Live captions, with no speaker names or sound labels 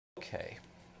Okay,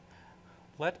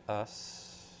 let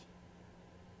us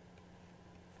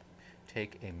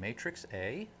take a matrix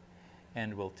A,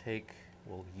 and we'll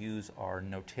use our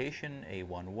notation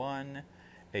A11,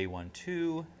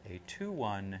 A12,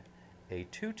 A21,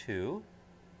 A22. Okay.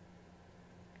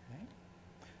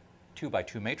 2 by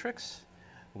 2 matrix.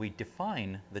 We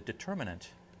define the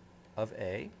determinant of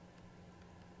A.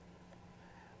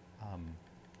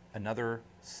 Another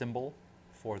symbol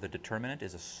for the determinant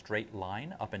is a straight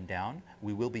line up and down.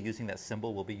 We will be using that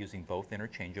symbol. We'll be using both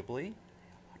interchangeably.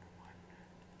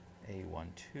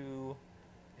 A12,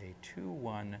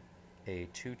 A21,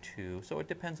 A22. So it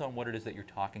depends on what it is that you're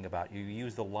talking about. You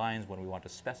use the lines when we want to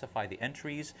specify the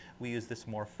entries. We use this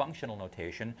more functional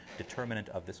notation, determinant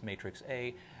of this matrix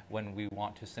A, when we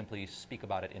want to simply speak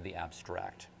about it in the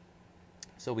abstract.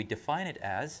 So we define it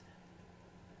as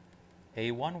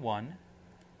A11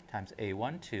 times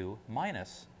A12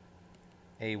 minus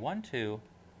A12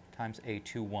 times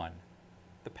A21.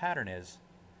 The pattern is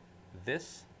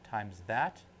this times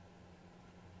that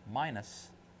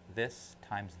minus this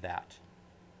times that.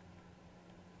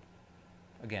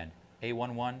 Again,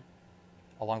 A11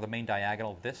 along the main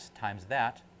diagonal, this times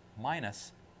that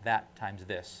minus that times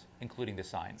this, including the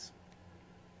signs.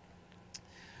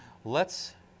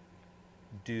 Let's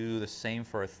do the same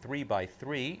for a 3 by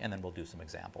 3, and then we'll do some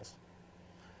examples.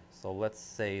 So let's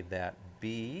say that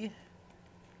B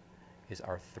is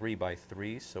our 3 by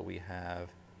 3, so we have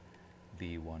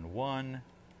B11,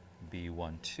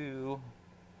 B12,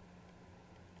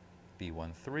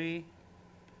 B13,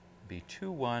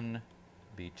 B21,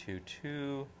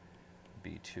 B22,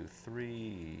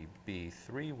 B23,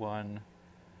 B31,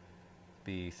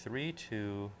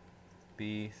 B32,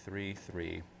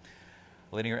 B33.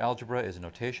 Linear algebra is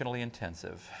notationally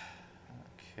intensive.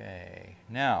 Okay,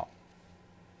 now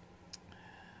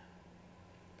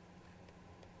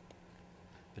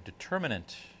the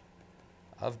determinant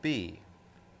of B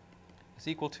is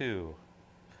equal to,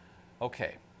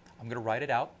 okay, I'm going to write it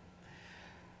out,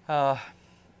 and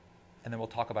then we'll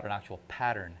talk about an actual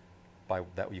pattern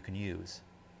that you can use.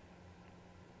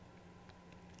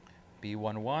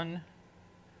 B11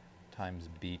 times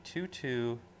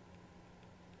B22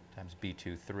 times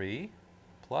B23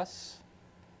 plus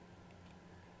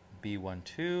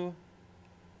B12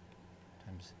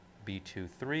 times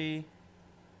B23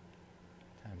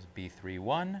 times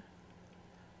B31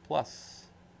 plus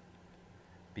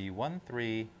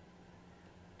B13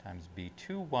 times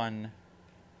B21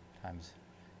 times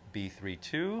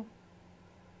B32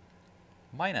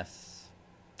 minus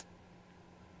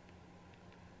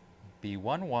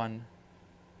B11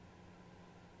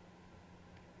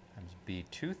 times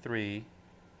B23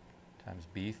 times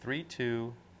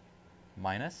B32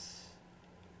 minus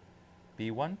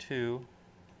B12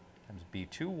 times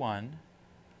B21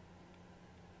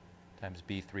 times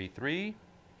B33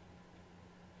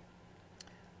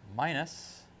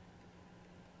 minus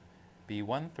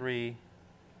B13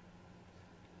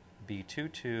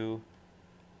 B22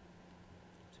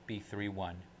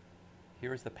 B31.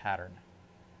 Here is the pattern.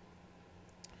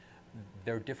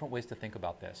 There are different ways to think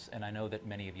about this, and I know that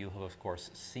many of you have, of course,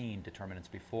 seen determinants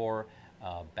before,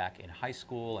 back in high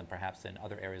school and perhaps in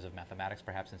other areas of mathematics,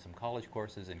 perhaps in some college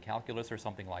courses in calculus or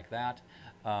something like that.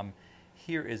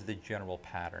 Here is the general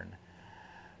pattern.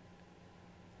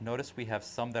 Notice we have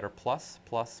some that are plus,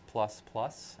 plus, plus,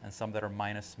 plus, and some that are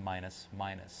minus, minus,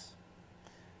 minus.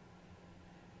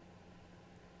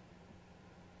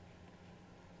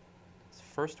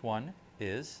 First one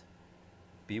is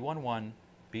B11,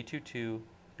 B22,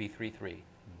 B33.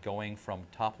 Going from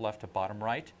top left to bottom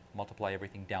right, multiply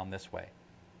everything down this way.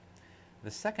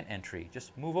 The second entry,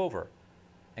 just move over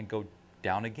and go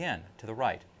down again to the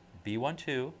right.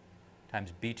 B12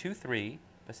 times B23,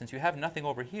 but since you have nothing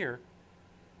over here,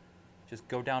 just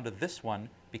go down to this one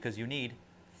because you need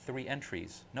 3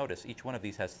 entries. Notice each one of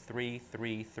these has 3,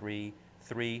 3, 3,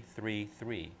 3, 3,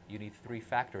 3. You need 3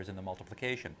 factors in the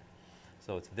multiplication.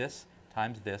 So it's this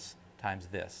times this times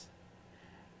this.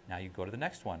 Now you go to the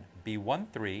next one.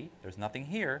 B13, there's nothing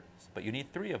here, but you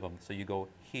need 3 of them. So you go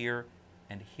here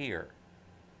and here.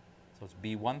 So it's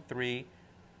B13,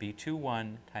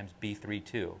 B21 times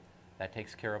B32. That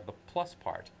takes care of the plus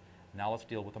part. Now let's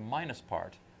deal with the minus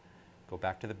part. Go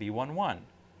back to the B11.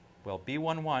 Well,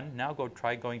 B11, now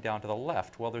try going down to the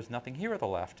left. Well, there's nothing here at the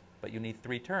left, but you need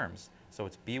 3 terms. So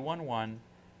it's B11,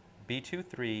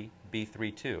 B23,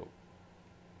 B32.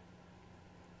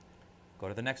 Go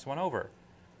to the next one over.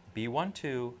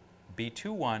 B12,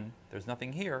 B21, there's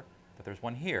nothing here, but there's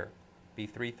one here,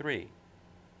 B33.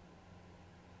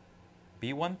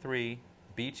 B13,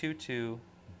 B22,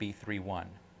 B31.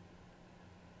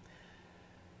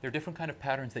 There are different kind of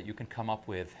patterns that you can come up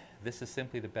with. This is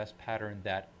simply the best pattern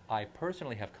that I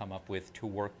personally have come up with to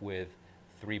work with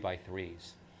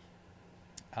 3x3s.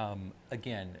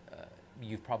 Again,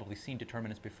 you've probably seen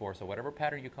determinants before, so whatever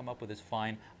pattern you come up with is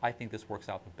fine. I think this works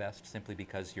out the best simply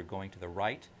because you're going to the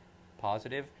right,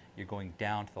 positive, you're going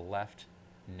down to the left,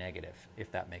 negative,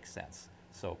 if that makes sense.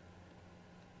 So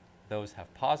those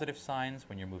have positive signs.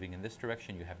 When you're moving in this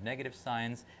direction, you have negative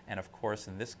signs. And of course,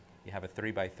 in this, you have a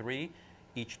 3x3.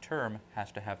 Each term has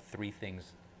to have three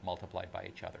things multiplied by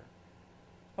each other.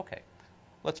 Okay,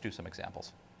 let's do some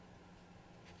examples.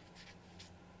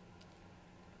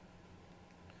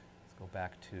 Let's go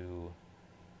back to,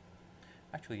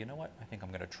 actually, you know what? I think I'm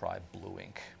going to try blue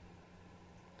ink.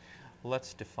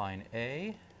 Let's define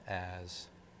A as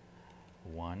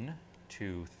 1,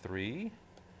 2, 3,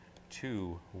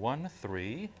 2, 1,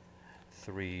 3,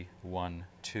 3, 1,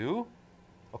 2.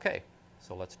 Okay,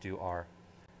 so let's do our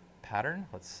pattern.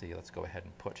 Let's see, let's go ahead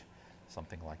and put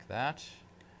something like that.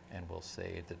 And we'll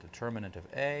say the determinant of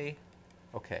A.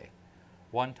 Okay,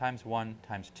 1 times 1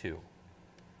 times 2.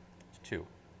 It's 2.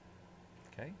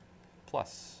 Okay,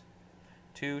 plus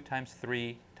 2 times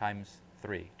 3 times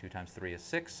 3. 2 times 3 is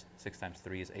 6. 6 times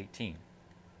 3 is 18.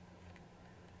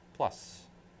 Plus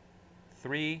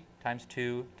 3 times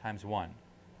 2 times 1,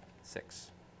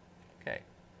 6. Okay,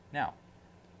 now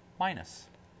minus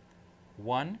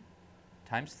 1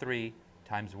 times 3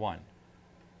 times 1,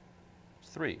 it's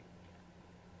 3.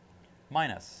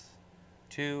 Minus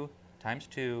 2 times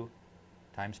 2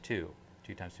 times 2.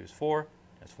 2 times 2 is 4,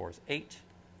 times 4 is 8.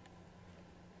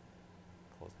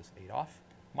 Close this 8 off.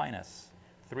 Minus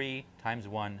 3 times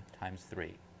 1 times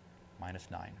 3, minus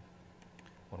 9.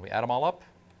 When we add them all up,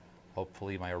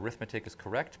 hopefully my arithmetic is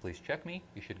correct. Please check me.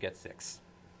 You should get 6.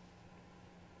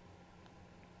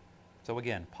 So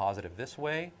again, positive this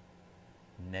way,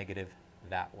 negative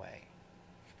that way.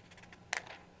 Okay.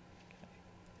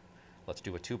 Let's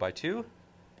do a 2 by 2.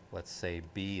 Let's say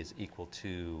B is equal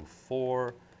to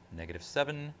 4, negative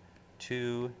 7,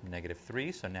 2, negative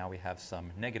 3. So now we have some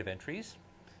negative entries.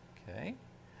 Okay.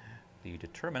 The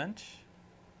determinant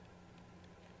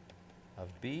of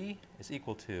B is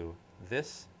equal to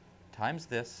this times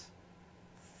this.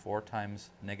 4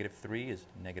 times negative 3 is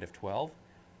negative 12,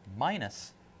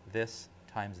 minus this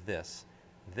times this.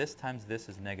 This times this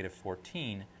is negative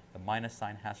 14. The minus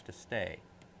sign has to stay.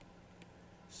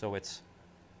 So it's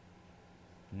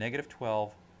negative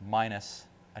 12 minus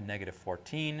a negative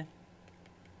 14,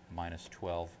 minus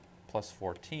 12 plus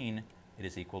 14, it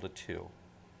is equal to 2.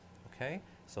 Okay?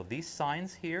 So these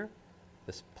signs here,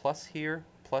 this plus here,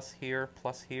 plus here,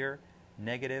 plus here,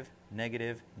 negative,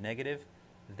 negative, negative,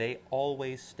 they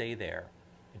always stay there.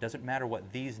 It doesn't matter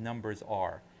what these numbers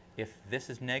are. If this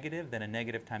is negative, then a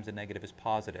negative times a negative is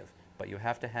positive. But you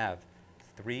have to have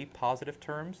 3 positive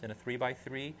terms in a 3 by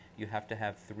 3. You have to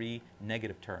have 3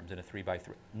 negative terms in a 3 by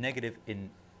 3. Negative in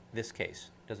this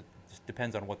case. It just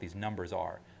depends on what these numbers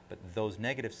are. But those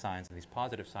negative signs and these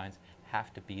positive signs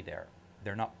have to be there.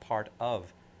 They're not part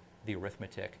of the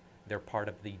arithmetic. They're part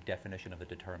of the definition of the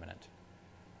determinant.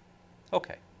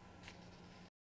 Okay.